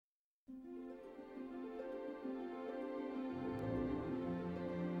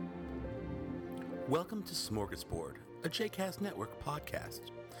Welcome to Smorgasbord, a JCast Network podcast.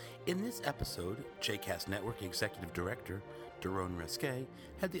 In this episode, JCast Network Executive Director Doron Resquet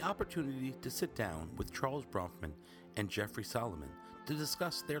had the opportunity to sit down with Charles Bronfman and Jeffrey Solomon to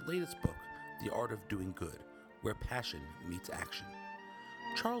discuss their latest book, The Art of Doing Good, Where Passion Meets Action.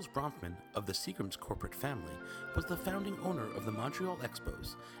 Charles Bronfman of the Seagram's corporate family was the founding owner of the Montreal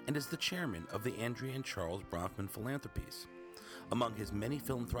Expos and is the chairman of the Andrea and Charles Bronfman Philanthropies. Among his many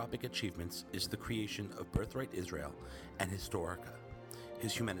philanthropic achievements is the creation of Birthright Israel and Historica.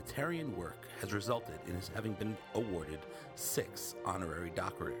 His humanitarian work has resulted in his having been awarded 6 honorary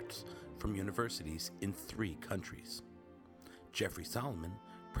doctorates from universities in 3 countries. Jeffrey Solomon,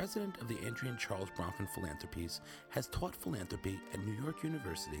 president of the Andrea and Charles Bronfman Philanthropies, has taught philanthropy at New York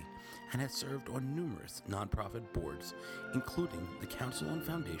University and has served on numerous nonprofit boards, including the Council on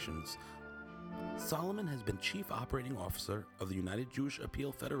Foundations. Solomon has been Chief Operating Officer of the United Jewish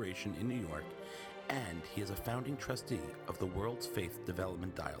Appeal Federation in New York, and he is a founding trustee of the World's Faith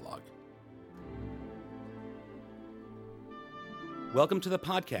Development Dialogue. Welcome to the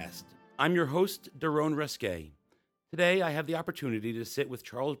podcast. I'm your host, Doron Resquet. Today, I have the opportunity to sit with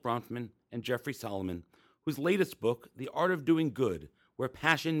Charles Bronfman and Jeffrey Solomon, whose latest book, The Art of Doing Good, Where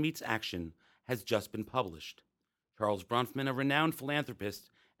Passion Meets Action, has just been published. Charles Bronfman, a renowned philanthropist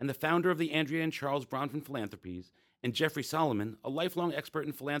and the founder of the Andrea and Charles Bronfman Philanthropies, and Jeffrey Solomon, a lifelong expert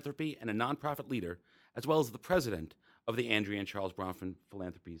in philanthropy and a nonprofit leader, as well as the president of the Andrea and Charles Bronfman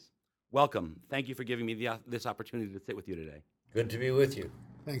Philanthropies. Welcome. Thank you for giving me this opportunity to sit with you today. Good to be with you.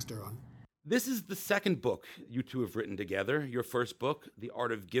 Thanks, Doron. This is the second book you two have written together. Your first book, The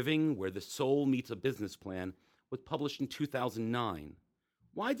Art of Giving, Where the Soul Meets a Business Plan, was published in 2009.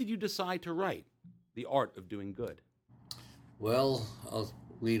 Why did you decide to write The Art of Doing Good? Well, I'll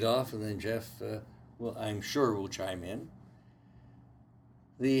lead off, and then Jeff, I'm sure, will chime in.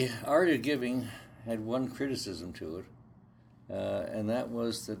 The Art of Giving had one criticism to it, and that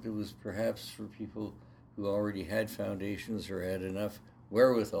was that it was perhaps for people who already had foundations or had enough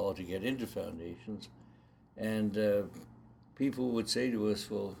wherewithal to get into foundations. And people would say to us,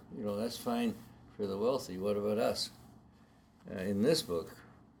 well, that's fine for the wealthy. What about us? In this book,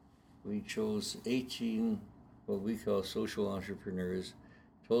 we chose 18 what we call social entrepreneurs,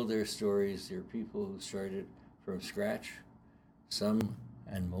 told their stories. They're people who started from scratch. Some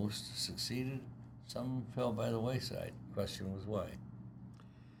and most succeeded. Some fell by the wayside. The question was why?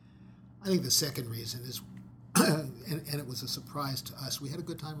 I think the second reason is, and it was a surprise to us, we had a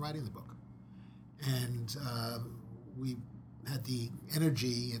good time writing the book. And we had the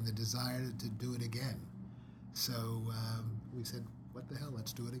energy and the desire to do it again. So we said, what the hell,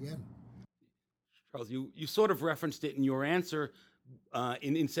 let's do it again. Charles, you sort of referenced it in your answer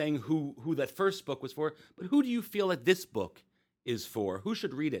in saying who that first book was for, but who do you feel that this book is for? Who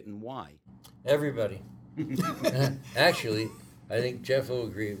should read it and why? Everybody. Actually, I think Jeff will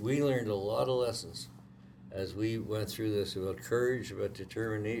agree. We learned a lot of lessons as we went through this about courage, about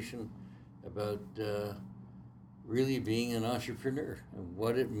determination, about really being an entrepreneur and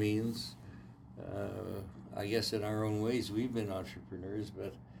what it means. I guess in our own ways, we've been entrepreneurs,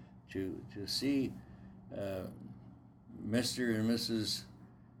 but to see Mr. and Mrs.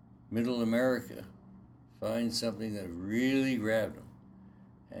 Middle America find something that really grabbed them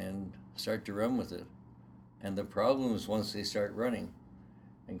and start to run with it. And the problem is once they start running,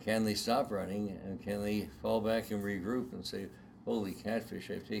 and can they stop running, and can they fall back and regroup and say, holy catfish,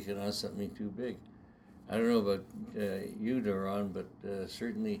 I've taken on something too big. I don't know about you, Doron, but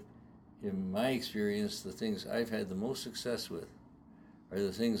certainly in my experience, the things I've had the most success with are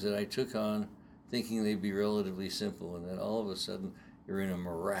the things that I took on thinking they'd be relatively simple, and then all of a sudden you're in a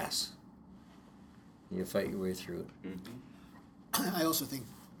morass. You fight your way through it. Mm-hmm. I also think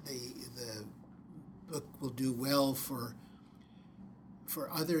the book will do well for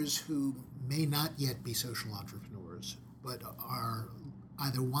others who may not yet be social entrepreneurs, but are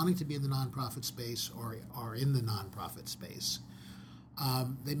either wanting to be in the nonprofit space or are in the nonprofit space.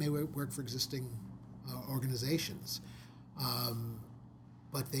 They may work for existing organizations,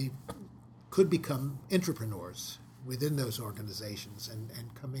 but they could become entrepreneurs within those organizations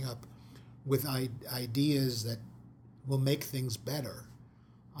and coming up with ideas that will make things better,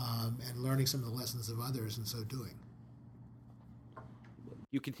 and learning some of the lessons of others in so doing.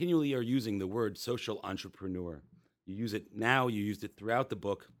 You continually are using the word social entrepreneur. You use it now, you used it throughout the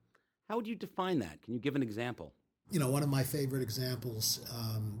book. How would you define that? Can you give an example? One of my favorite examples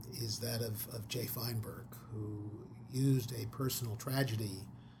is that of Jay Feinberg, who used a personal tragedy.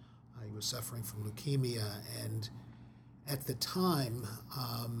 He was suffering from leukemia, and at the time,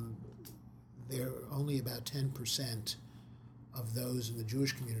 there only about 10% of those in the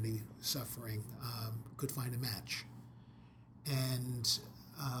Jewish community suffering could find a match. And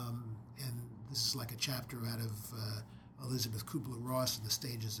this is like a chapter out of Elizabeth Kubler-Ross in The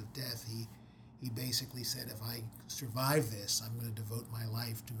Stages of Death. He basically said, if I survive this, I'm going to devote my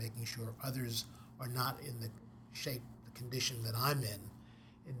life to making sure others are not in the condition that I'm in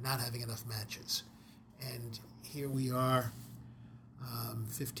not having enough matches. And here we are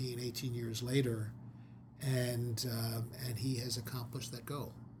 15, 18 years later, and he has accomplished that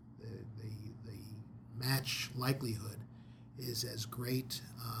goal. The match likelihood is as great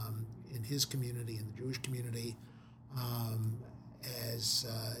in his community, in the Jewish community, as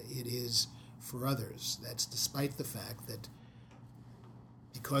it is for others. That's despite the fact that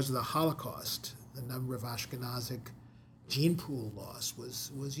because of the Holocaust, the number of Ashkenazic gene pool loss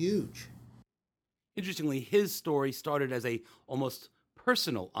was huge. Interestingly, his story started as a almost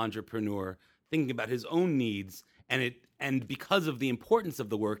personal entrepreneur thinking about his own needs, and because of the importance of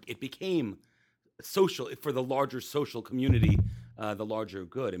the work, it became social for the larger social community, the larger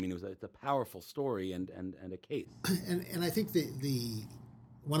good. I mean, it's a powerful story and a case. And I think the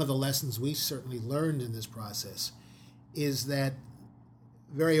one of the lessons we certainly learned in this process is that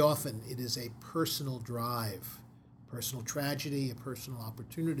very often it is a personal drive, personal tragedy, a personal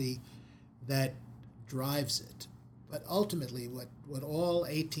opportunity that drives it. But ultimately, what all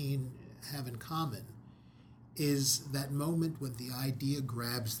 18 have in common is that moment when the idea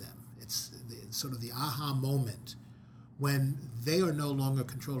grabs them. It's sort of the aha moment when they are no longer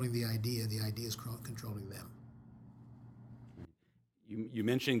controlling the idea is controlling them. You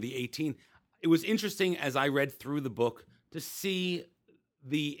mentioning the 18. It was interesting as I read through the book to see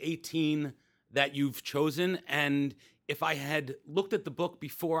the 18 that you've chosen. And if I had looked at the book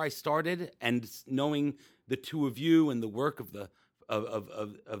before I started, and knowing the two of you and the work of the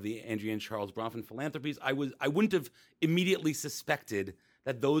Andrea and Charles Bronfman philanthropies, I wouldn't have immediately suspected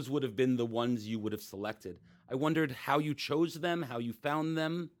that those would have been the ones you would have selected. I wondered how you chose them, how you found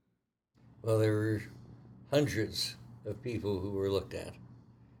them. Well, there were hundreds of people who were looked at.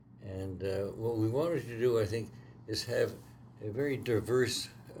 And what we wanted to do, I think, is have a very diverse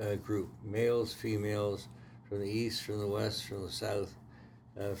group, males, females, from the east, from the west, from the south,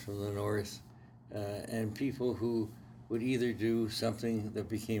 from the north, and people who would either do something that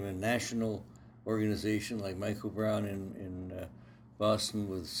became a national organization like Michael Brown in Boston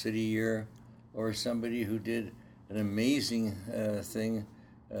with City Year, or somebody who did an amazing thing,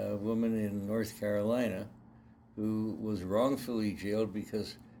 a woman in North Carolina who was wrongfully jailed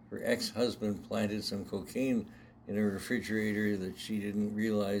because her ex-husband planted some cocaine in a refrigerator that she didn't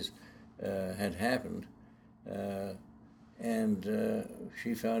realize had happened. And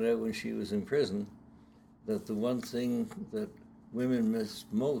she found out when she was in prison that the one thing that women missed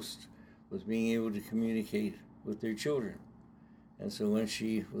most was being able to communicate with their children. And so when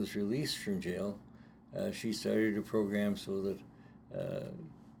she was released from jail, she started a program so that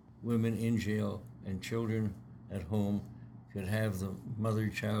women in jail and children at home could have the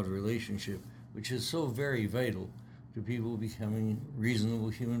mother-child relationship, which is so very vital to people becoming reasonable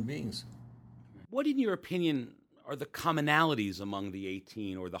human beings. What, in your opinion, are the commonalities among the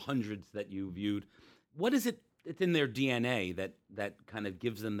 18 or the hundreds that you viewed? What is it that's in their DNA that kind of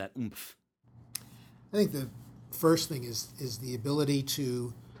gives them that oomph? I think the first thing is the ability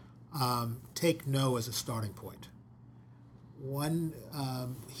to take no as a starting point. One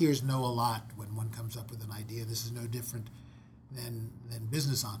hears no a lot when one comes up with an idea. This is no different than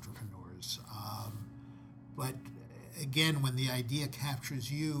business entrepreneurs. But again, when the idea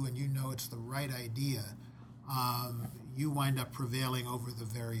captures you and you know it's the right idea, you wind up prevailing over the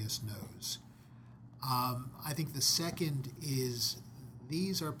various no's. I think the second is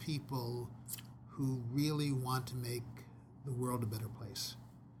these are people who really want to make the world a better place.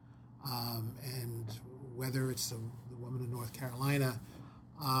 And whether it's the woman in North Carolina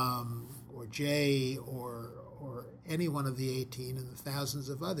or Jay or any one of the 18 and the thousands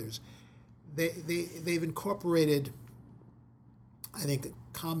of others, they've incorporated, I think, a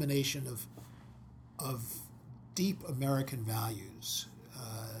combination of deep American values,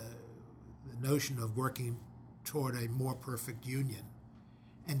 the notion of working toward a more perfect union,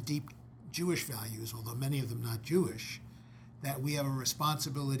 and deep Jewish values, although many of them not Jewish, that we have a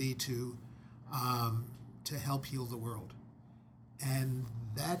responsibility to help heal the world. And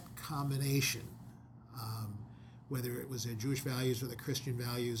that combination, whether it was their Jewish values or their Christian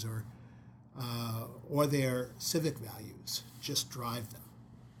values or their civic values, just drive them.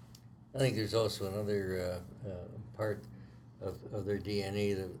 I think there's also another part of their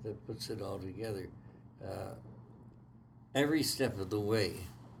DNA that puts it all together. Every step of the way,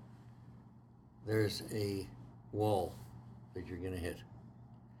 there's a wall that you're going to hit.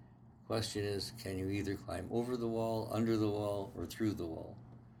 Question is, can you either climb over the wall, under the wall, or through the wall?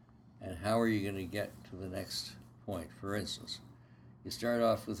 And how are you going to get to the next point? For instance, you start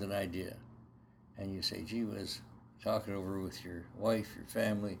off with an idea, and you say, gee whiz, talk it over with your wife, your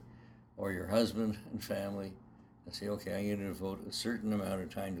family, or your husband and family, and say, okay, I'm going to devote a certain amount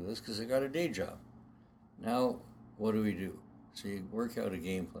of time to this because I got a day job. Now, what do we do? So you work out a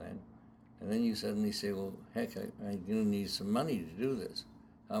game plan, and then you suddenly say, well, heck, I'm going to need some money to do this.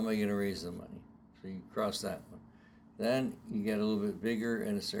 How am I going to raise the money? So you cross that one. Then you get a little bit bigger,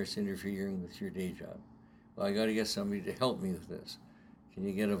 and it starts interfering with your day job. Well, I got to get somebody to help me with this. Can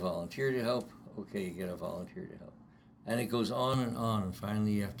you get a volunteer to help? Okay, you get a volunteer to help. And it goes on, and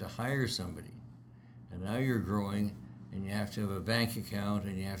finally you have to hire somebody. And now you're growing, and you have to have a bank account,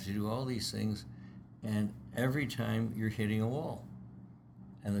 and you have to do all these things, and every time you're hitting a wall.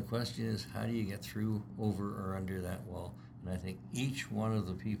 And the question is, how do you get through, over, or under that wall? And I think each one of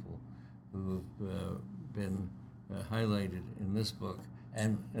the people who have been highlighted in this book,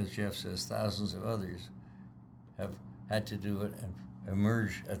 and as Jeff says, thousands of others, have had to do it and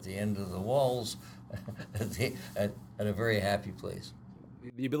emerge at the end of the walls at a very happy place.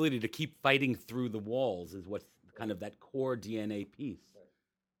 The ability to keep fighting through the walls is what's kind of that core DNA piece.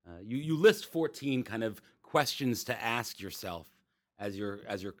 You list 14 kind of questions to ask yourself as you're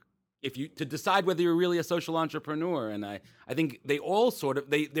to decide whether you're really a social entrepreneur. And I think they all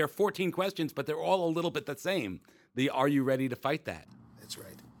they're 14 questions, but they're all a little bit the same. Are you ready to fight that? That's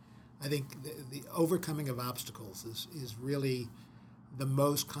right. I think the overcoming of obstacles is really the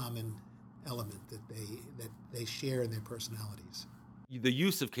most common element that they share in their personalities. The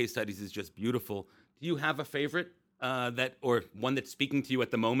use of case studies is just beautiful. Do you have a favorite or one that's speaking to you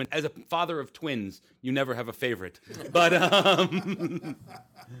at the moment? As a father of twins, you never have a favorite. But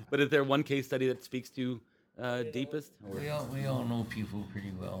but is there one case study that speaks to you deepest? We all know people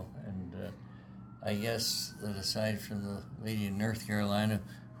pretty well, and I guess that aside from the lady in North Carolina,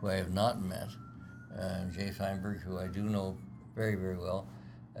 who I have not met, Jay Feinberg, who I do know very, very well,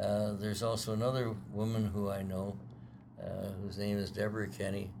 there's also another woman who I know, whose name is Deborah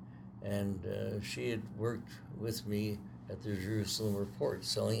Kenny, and she had worked with me at the Jerusalem Report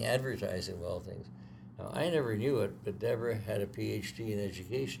selling advertising of all things. Now, I never knew it, but Deborah had a PhD in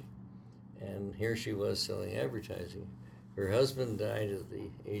education, and here she was selling advertising. Her husband died at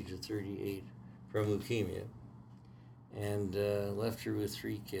the age of 38 from leukemia, and left her with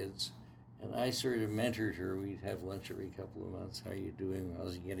 3 kids. And I sort of mentored her. We'd have lunch every couple of months. How are you doing?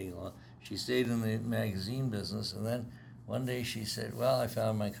 How's you getting along? She stayed in the magazine business, and then one day she said, well, I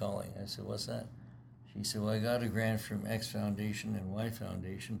found my calling. I said, what's that? She said, well, I got a grant from X Foundation and Y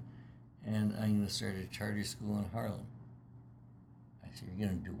Foundation, and I'm going to start a charter school in Harlem. I said, you're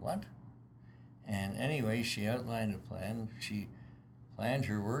going to do what? And anyway, she outlined a plan. She planned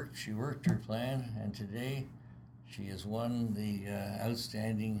her work. She worked her plan, and today she has won the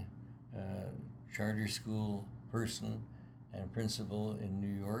outstanding charter school person and principal in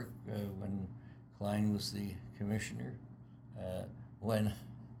New York when Klein was the commissioner. When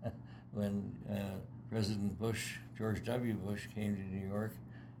President Bush, George W. Bush, came to New York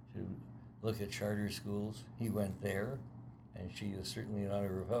to look at charter schools, he went there, and she is certainly not a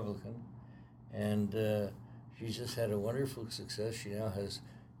Republican. And she's just had a wonderful success. She now has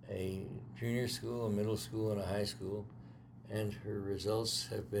a junior school, a middle school, and a high school, and her results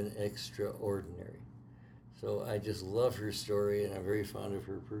have been extraordinary. So I just love her story, and I'm very fond of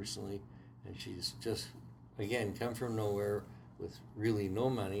her personally. And she's just, again, come from nowhere with really no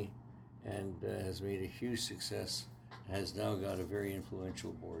money, and has made a huge success, has now got a very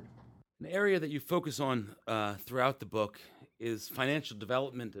influential board. An area that you focus on throughout the book is financial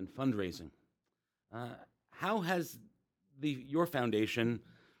development and fundraising. How has your foundation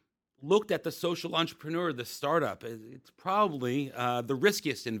looked at the social entrepreneur, the startup? It's probably the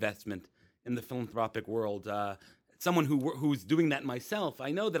riskiest investment in the philanthropic world. Someone who's doing that myself,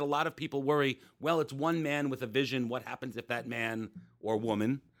 I know that a lot of people worry, well, it's one man with a vision. What happens if that man or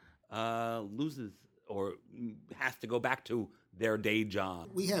woman loses or has to go back to their day job?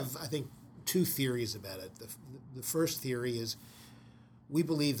 We have, I think, 2 theories about it. The first theory is we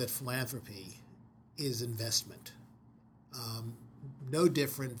believe that philanthropy is investment. No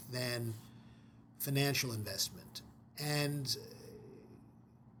different than financial investment. And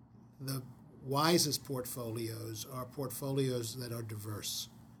the wisest portfolios are portfolios that are diverse.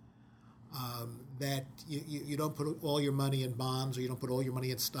 That you don't put all your money in bonds, or you don't put all your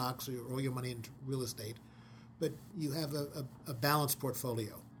money in stocks, or all your money in real estate, but you have a balanced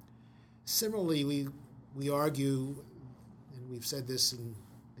portfolio. Similarly, we argue, and we've said this in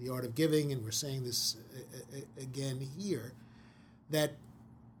The Art of Giving, and we're saying this again here, that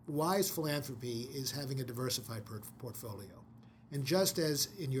wise philanthropy is having a diversified portfolio. And just as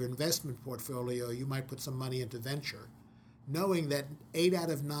in your investment portfolio, you might put some money into venture, knowing that 8 out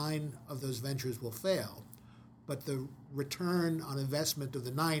of 9 of those ventures will fail, but the return on investment of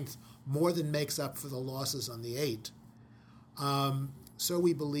the 9th more than makes up for the losses on the 8. So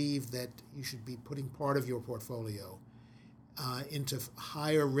we believe that you should be putting part of your portfolio into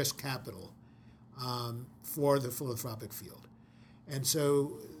higher risk capital for the philanthropic field. And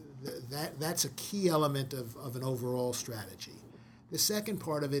so that's a key element of an overall strategy. The second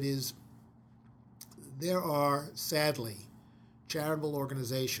part of it is there are, sadly, charitable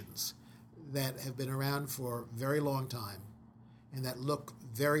organizations that have been around for a very long time and that look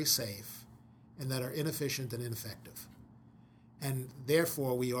very safe and that are inefficient and ineffective. And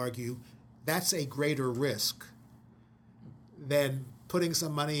therefore, we argue that's a greater risk than putting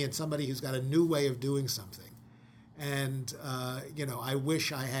some money in somebody who's got a new way of doing something. And, I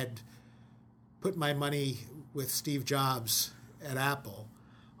wish I had put my money with Steve Jobs at Apple.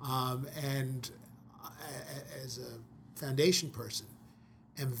 And as a foundation person,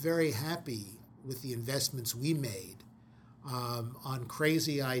 am very happy with the investments we made on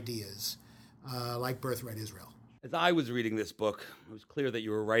crazy ideas like Birthright Israel. As I was reading this book, it was clear that you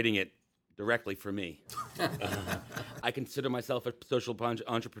were writing it directly for me. I consider myself a social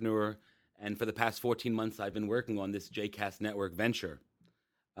entrepreneur, and for the past 14 months, I've been working on this JCast Network venture.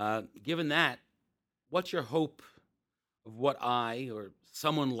 Given that, what's your hope of what I, or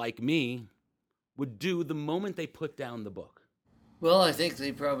someone like me, would do the moment they put down the book? Well, I think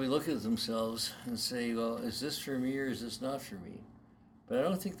they probably look at themselves and say, well, is this for me or is this not for me? But I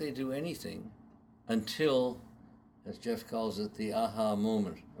don't think they do anything until, as Jeff calls it, the aha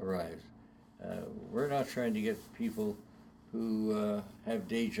moment arrives. We're not trying to get people who have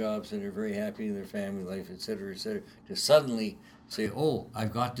day jobs and are very happy in their family life, et cetera, to suddenly say, oh,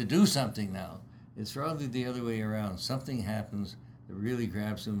 I've got to do something now. It's rather the other way around. Something happens that really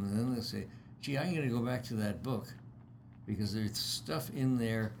grabs them, and then they say, gee, I'm going to go back to that book because there's stuff in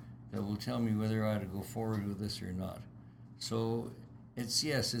there that will tell me whether I ought to go forward with this or not. So it's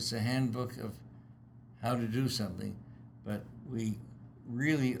a handbook of how to do something, but we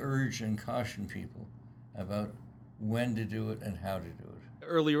really urge and caution people about when to do it and how to do it.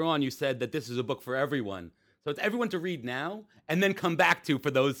 Earlier on, you said that this is a book for everyone. So it's everyone to read now and then come back to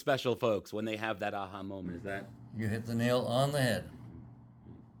for those special folks when they have that aha moment. Is that? You hit the nail on the head.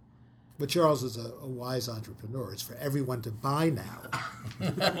 But Charles is a wise entrepreneur. It's for everyone to buy now.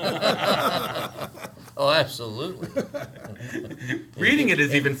 Oh, absolutely. Reading it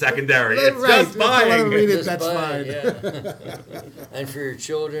is even secondary. It's right. just buying. Read it, Just that's buy fine. it, yeah. And for your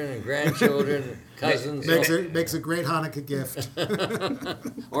children and grandchildren, and cousins. Makes a great Hanukkah gift.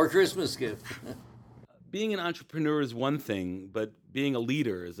 Or Christmas gift. Being an entrepreneur is one thing, but being a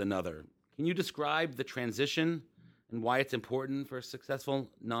leader is another. Can you describe the transition and why it's important for a successful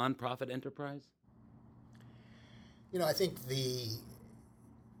nonprofit enterprise? I think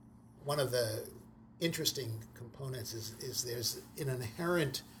one of the interesting components is there's an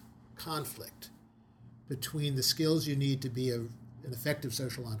inherent conflict between the skills you need to be an effective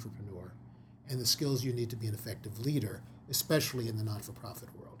social entrepreneur and the skills you need to be an effective leader, especially in the not-for-profit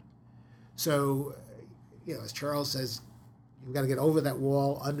world. So, as Charles says, you've got to get over that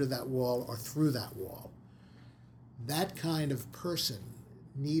wall, under that wall, or through that wall. That kind of person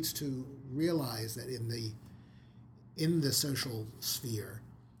needs to realize that in the social sphere,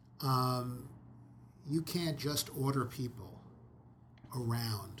 you can't just order people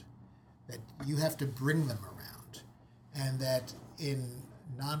around, that you have to bring them around. And that in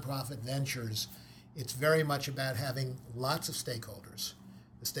nonprofit ventures, it's very much about having lots of stakeholders.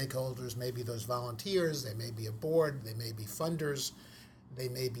 The stakeholders may be those volunteers, they may be a board, they may be funders, they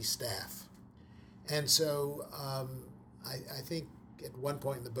may be staff. And so I think at one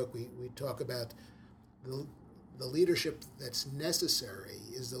point in the book we talk about the leadership that's necessary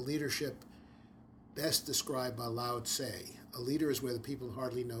is the leadership best described by Lao Tse. A leader is where the people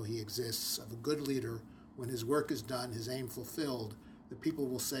hardly know he exists. Of a good leader, when his work is done, his aim fulfilled, the people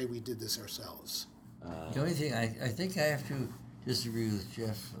will say we did this ourselves. The only thing, I think I have to disagree with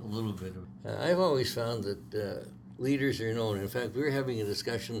Jeff a little bit. I've always found that leaders are known. In fact, we were having a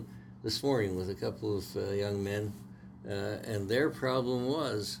discussion this morning with a couple of young men, and their problem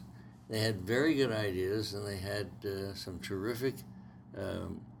was they had very good ideas and they had some terrific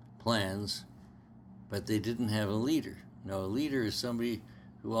plans, but they didn't have a leader. Now, a leader is somebody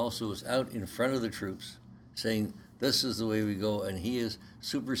who also is out in front of the troops saying, this is the way we go, and he is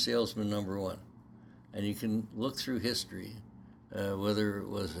super salesman number one. And you can look through history whether it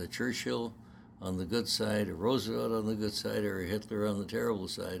was a Churchill on the good side, a Roosevelt on the good side, or a Hitler on the terrible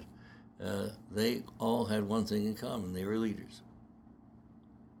side, they all had one thing in common: they were leaders.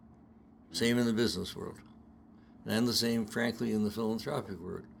 Same in the business world, and the same, frankly, in the philanthropic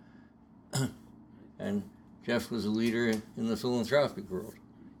world. And Jeff was a leader in the philanthropic world.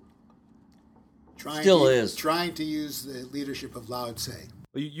 Still is. Trying to use the leadership of Lao Tse.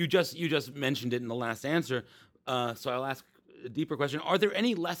 Well, you just mentioned it in the last answer, so I'll ask a deeper question. Are there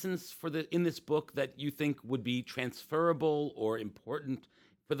any lessons in this book that you think would be transferable or important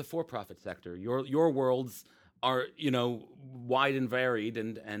for the for-profit sector? Your worlds are, wide and varied,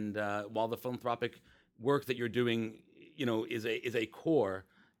 and while the philanthropic work that you're doing, is a core,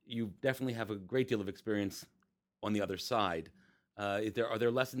 you definitely have a great deal of experience on the other side. Are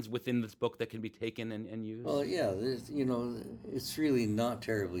there lessons within this book that can be taken and used? Well, yeah, it's really not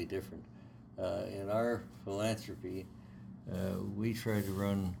terribly different. In our philanthropy, we try to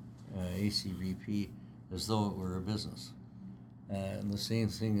run ACBP as though it were a business. And the same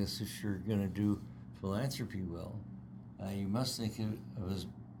thing is, if you're going to do philanthropy well, you must think of it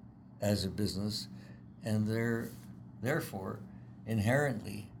as a business, and therefore,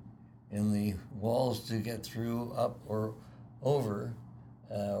 inherently, in the walls to get through, up or over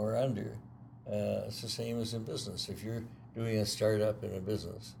or under, it's the same as in business. If you're doing a startup in a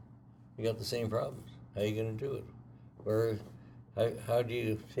business, you got the same problems. How are you going to do it? Or how do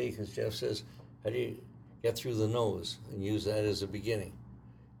you take, as Jeff says, how do you get through the nose and use that as a beginning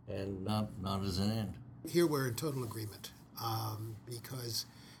and not as an end? Here we're in total agreement because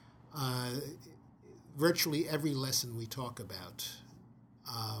virtually every lesson we talk about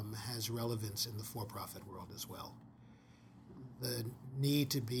has relevance in the for-profit world as well. The need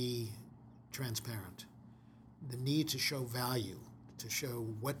to be transparent, the need to show value, to show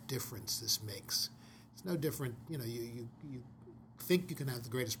what difference this makes. It's no different, you think you can have the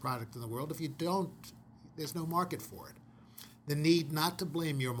greatest product in the world. If you don't, there's no market for it. The need not to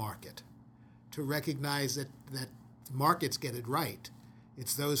blame your market, to recognize that markets get it right.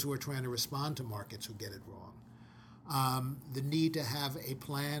 It's those who are trying to respond to markets who get it wrong. The need to have a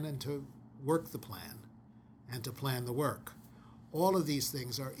plan and to work the plan and to plan the work. All of these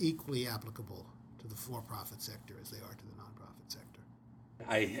things are equally applicable to the for-profit sector as they are to the nonprofit sector.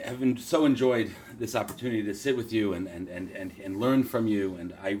 I have so enjoyed this opportunity to sit with you and learn from you,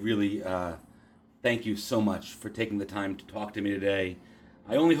 and I really thank you so much for taking the time to talk to me today.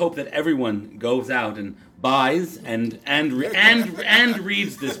 I only hope that everyone goes out and buys and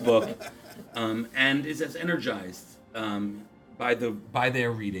reads this book and is as energized by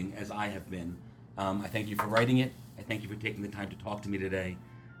their reading as I have been. I thank you for writing it. I thank you for taking the time to talk to me today,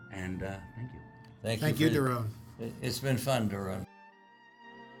 and thank you. Thank you, Doron. It's been fun, Doron.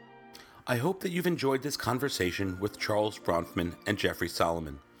 I hope that you've enjoyed this conversation with Charles Bronfman and Jeffrey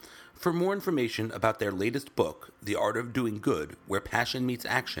Solomon. For more information about their latest book, The Art of Doing Good, Where Passion Meets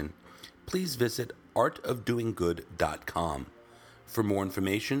Action, please visit artofdoinggood.com. For more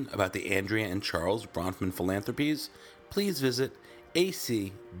information about the Andrea and Charles Bronfman Philanthropies, please visit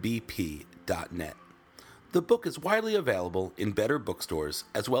acbp.net. The book is widely available in better bookstores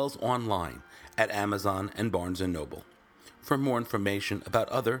as well as online at Amazon and Barnes & Noble. For more information about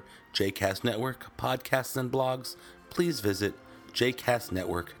other JCast Network podcasts and blogs, please visit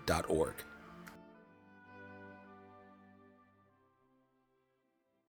jcastnetwork.org.